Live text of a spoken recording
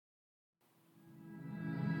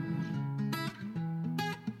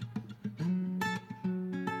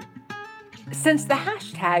Since the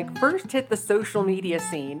hashtag first hit the social media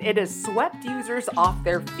scene, it has swept users off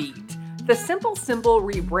their feet. The simple symbol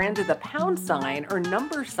rebranded the pound sign or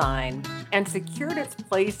number sign and secured its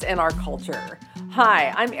place in our culture.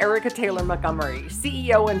 Hi, I'm Erica Taylor Montgomery,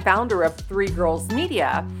 CEO and founder of Three Girls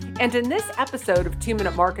Media, and in this episode of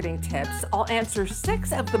 2-Minute Marketing Tips, I'll answer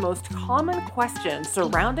 6 of the most common questions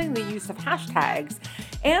surrounding the use of hashtags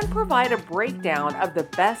and provide a breakdown of the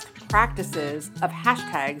best practices of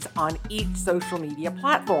hashtags on each social media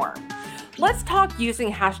platform. Let's talk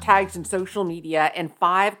using hashtags in social media and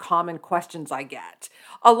 5 common questions I get.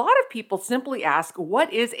 A lot of people simply ask,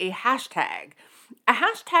 what is a hashtag? A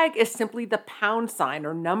hashtag is simply the pound sign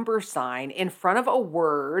or number sign in front of a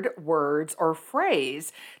word, words, or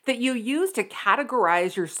phrase that you use to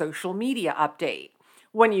categorize your social media update.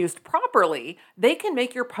 When used properly, they can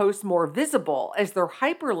make your posts more visible as they're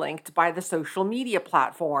hyperlinked by the social media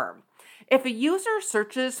platform. If a user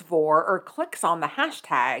searches for or clicks on the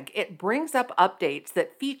hashtag, it brings up updates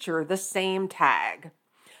that feature the same tag.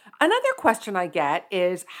 Another question I get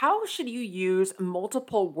is, how should you use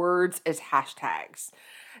multiple words as hashtags?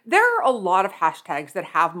 There are a lot of hashtags that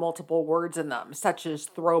have multiple words in them, such as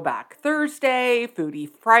Throwback Thursday, Foodie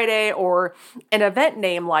Friday, or an event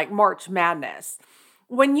name like March Madness.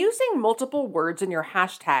 When using multiple words in your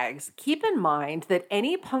hashtags, keep in mind that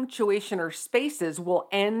any punctuation or spaces will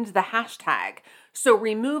end the hashtag, so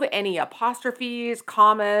remove any apostrophes,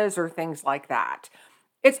 commas, or things like that.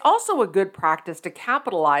 It's also a good practice to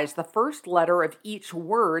capitalize the first letter of each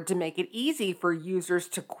word to make it easy for users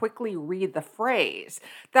to quickly read the phrase.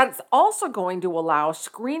 That's also going to allow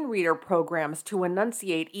screen reader programs to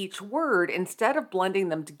enunciate each word instead of blending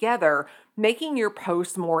them together, making your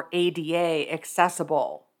posts more ADA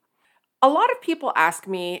accessible. A lot of people ask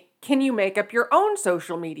me, can you make up your own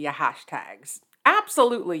social media hashtags?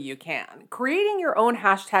 Absolutely, you can. Creating your own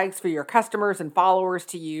hashtags for your customers and followers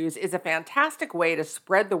to use is a fantastic way to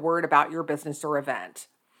spread the word about your business or event.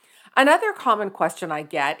 Another common question I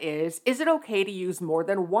get is it okay to use more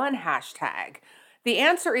than one hashtag? The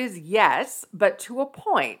answer is yes, but to a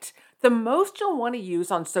point. The most you'll want to use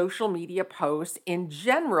on social media posts in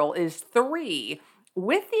general is 3,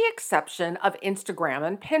 with the exception of Instagram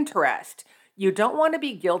and Pinterest. You don't want to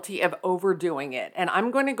be guilty of overdoing it, and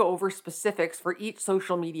I'm going to go over specifics for each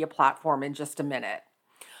social media platform in just a minute.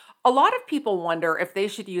 A lot of people wonder if they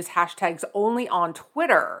should use hashtags only on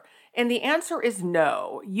Twitter, and the answer is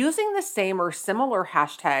no. Using the same or similar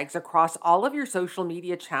hashtags across all of your social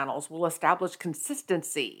media channels will establish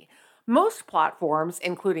consistency. Most platforms,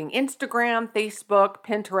 including Instagram, Facebook,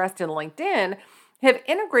 Pinterest, and LinkedIn, have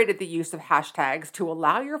integrated the use of hashtags to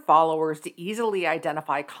allow your followers to easily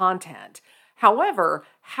identify content. However,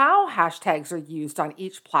 how hashtags are used on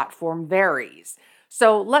each platform varies.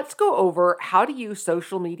 So let's go over how to use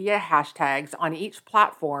social media hashtags on each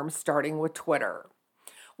platform, starting with Twitter.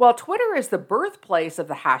 While Twitter is the birthplace of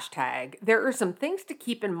the hashtag, there are some things to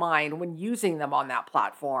keep in mind when using them on that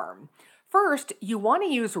platform. First, you want to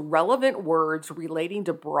use relevant words relating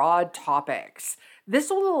to broad topics. This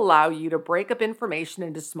will allow you to break up information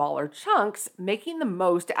into smaller chunks, making the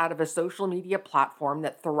most out of a social media platform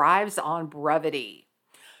that thrives on brevity.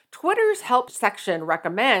 Twitter's help section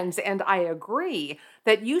recommends, and I agree,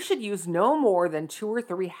 that you should use no more than 2 or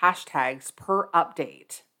 3 hashtags per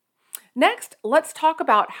update. Next, let's talk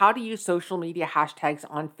about how to use social media hashtags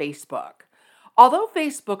on Facebook. Although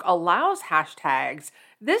Facebook allows hashtags,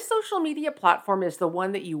 this social media platform is the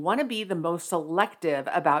one that you want to be the most selective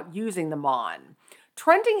about using them on.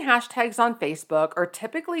 Trending hashtags on Facebook are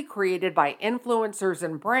typically created by influencers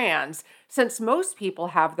and brands, since most people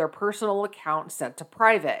have their personal accounts set to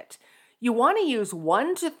private. You want to use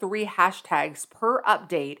 1 to 3 hashtags per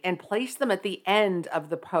update and place them at the end of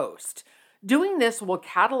the post. Doing this will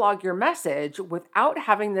catalog your message without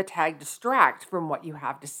having the tag distract from what you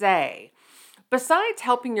have to say. Besides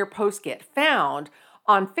helping your post get found,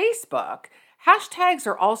 on Facebook, hashtags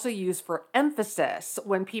are also used for emphasis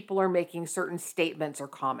when people are making certain statements or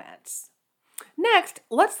comments. Next,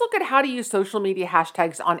 let's look at how to use social media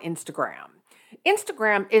hashtags on Instagram.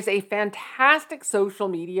 Instagram is a fantastic social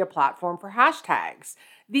media platform for hashtags.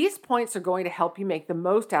 These points are going to help you make the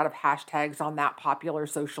most out of hashtags on that popular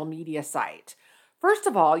social media site. First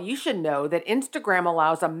of all, you should know that Instagram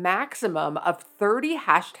allows a maximum of 30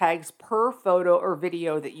 hashtags per photo or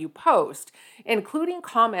video that you post, including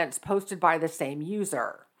comments posted by the same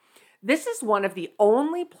user. This is one of the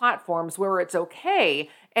only platforms where it's okay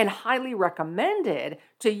and highly recommended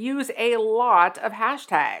to use a lot of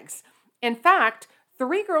hashtags. In fact,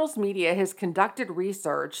 Three Girls Media has conducted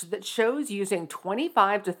research that shows using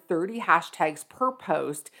 25 to 30 hashtags per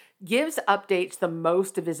post gives updates the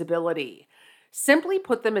most visibility. Simply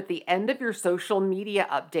put them at the end of your social media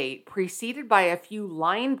update, preceded by a few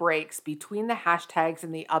line breaks between the hashtags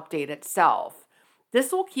and the update itself.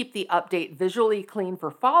 This will keep the update visually clean for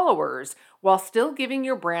followers while still giving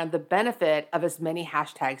your brand the benefit of as many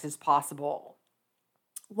hashtags as possible.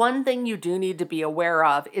 One thing you do need to be aware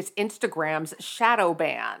of is Instagram's shadow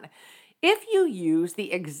ban. If you use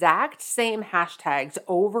the exact same hashtags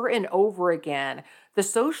over and over again, the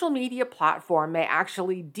social media platform may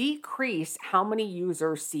actually decrease how many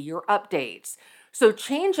users see your updates. So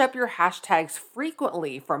change up your hashtags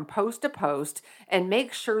frequently from post to post and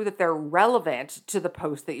make sure that they're relevant to the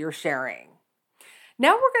post that you're sharing.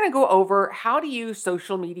 Now we're going to go over how to use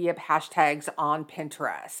social media hashtags on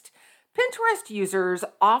Pinterest. Pinterest users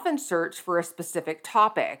often search for a specific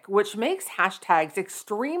topic, which makes hashtags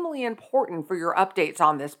extremely important for your updates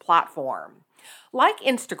on this platform. Like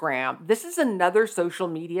Instagram, this is another social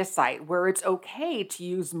media site where it's okay to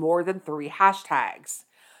use more than 3 hashtags.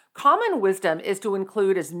 Common wisdom is to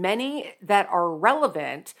include as many that are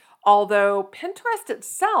relevant, although Pinterest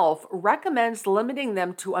itself recommends limiting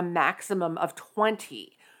them to a maximum of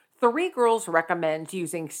 20. 3 Girls recommends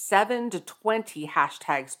using 7 to 20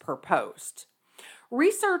 hashtags per post.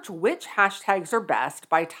 Research which hashtags are best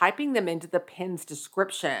by typing them into the pin's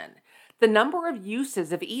description. The number of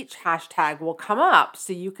uses of each hashtag will come up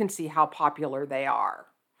so you can see how popular they are.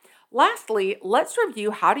 Lastly, let's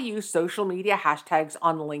review how to use social media hashtags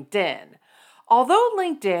on LinkedIn. Although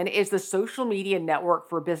LinkedIn is the social media network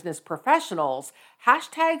for business professionals,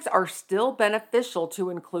 hashtags are still beneficial to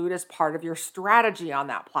include as part of your strategy on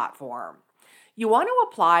that platform. You want to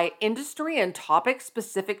apply industry and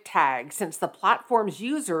topic-specific tags since the platform's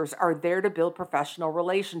users are there to build professional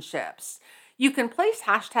relationships. You can place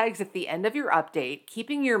hashtags at the end of your update,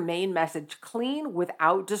 keeping your main message clean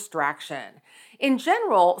without distraction. In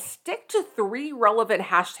general, stick to 3 relevant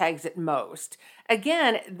hashtags at most.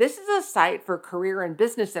 Again, this is a site for career and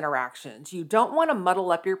business interactions. You don't want to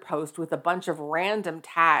muddle up your post with a bunch of random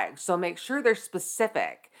tags, so make sure they're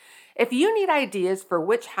specific. If you need ideas for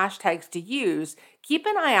which hashtags to use, keep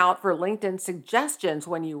an eye out for LinkedIn suggestions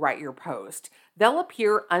when you write your post. They'll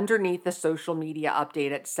appear underneath the social media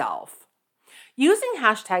update itself. Using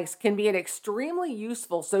hashtags can be an extremely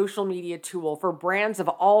useful social media tool for brands of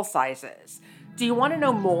all sizes. Do you want to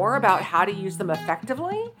know more about how to use them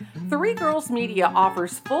effectively? 3 Girls Media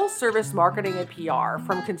offers full-service marketing and PR,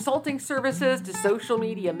 from consulting services to social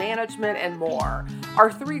media management and more. Our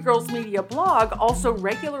 3 Girls Media blog also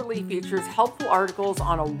regularly features helpful articles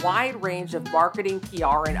on a wide range of marketing,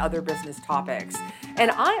 PR, and other business topics.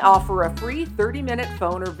 And I offer a free 30-minute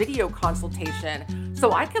phone or video consultation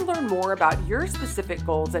so I can learn more about your specific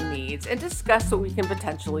goals and needs and discuss what we can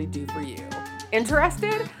potentially do for you.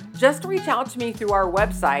 Interested? Just reach out to me through our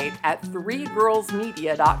website at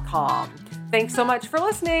 3girlsmedia.com. Thanks so much for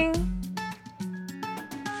listening.